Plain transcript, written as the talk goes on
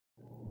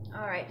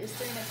Alright, just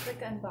doing a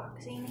quick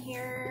unboxing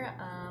here.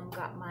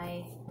 Got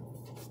my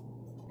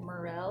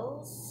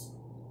Merrells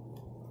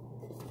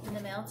in the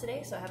mail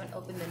today, so I haven't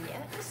opened them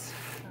yet.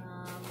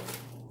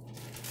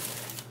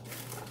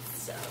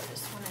 So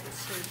just wanted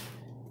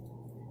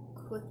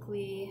to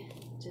quickly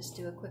just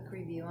do a quick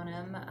review on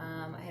them.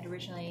 I had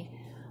originally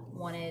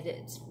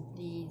wanted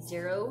the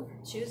Zero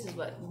shoes, is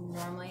what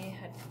normally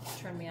had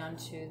turned me on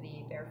to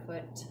the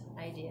barefoot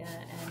idea,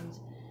 and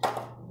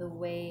the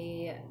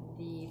way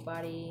the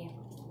body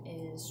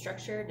is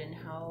structured and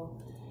how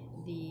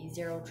the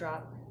Zero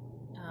drop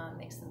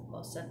makes the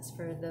most sense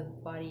for the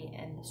body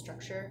and the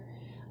structure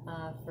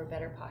for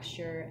better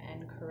posture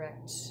and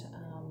correct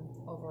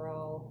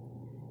overall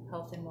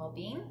health and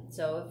well-being.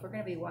 So if we're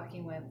going to be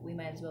walking, we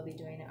might as well be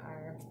doing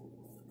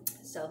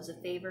ourselves a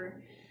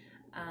favor.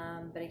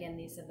 But again,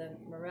 these are the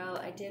Merrell.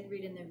 I did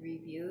read in the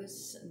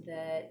reviews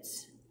that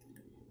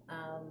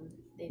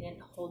they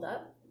didn't hold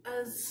up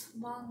as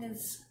long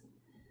as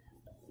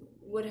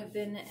would have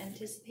been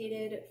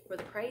anticipated for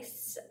the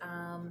price.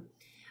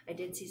 I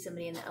did see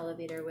somebody in the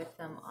elevator with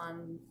them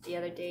on the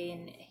other day,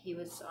 and he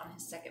was on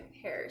his second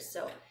pair.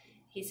 So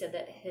he said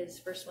that his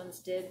first ones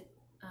did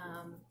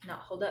not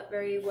hold up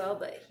very well,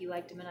 but he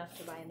liked them enough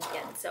to buy them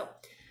again. So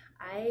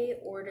I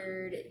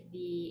ordered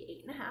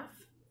the 8.5.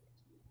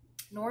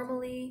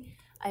 Normally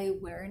I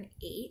wear an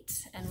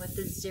 8, and with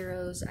the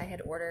Zeros I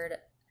had ordered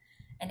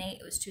an 8.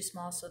 It was too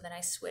small, so then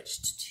I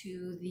switched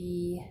to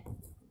the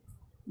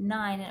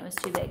 9 and it was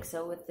too big.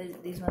 So with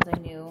these ones I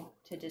knew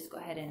to just go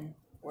ahead and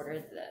order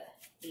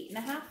the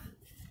 8.5.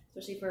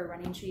 Especially for a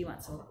running shoe, you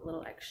want some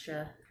little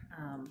extra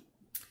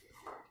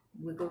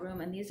wiggle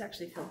room, and these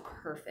actually feel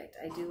perfect.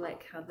 I do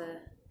like how the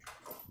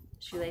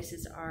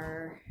shoelaces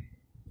are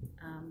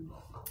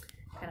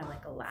kind of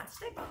like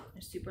elastic.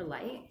 They're super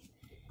light.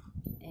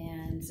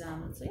 And so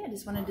yeah, I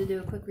just wanted to do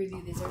a quick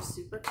review. These are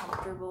super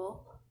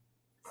comfortable,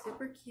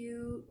 super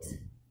cute,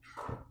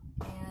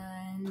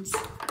 and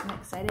I'm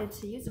excited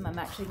to use them. I'm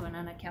actually going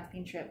on a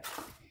camping trip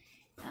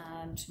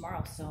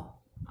tomorrow, so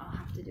I'll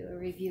have to do a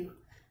review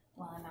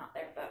while I'm out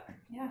there. But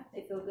yeah,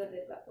 they feel good.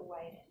 They've got the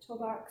wide toe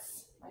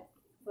box. My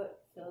foot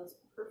feels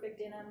perfect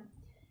in them,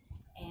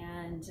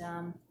 and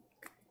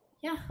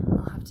yeah,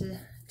 I'll have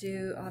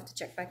to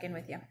check back in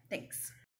with you. Thanks.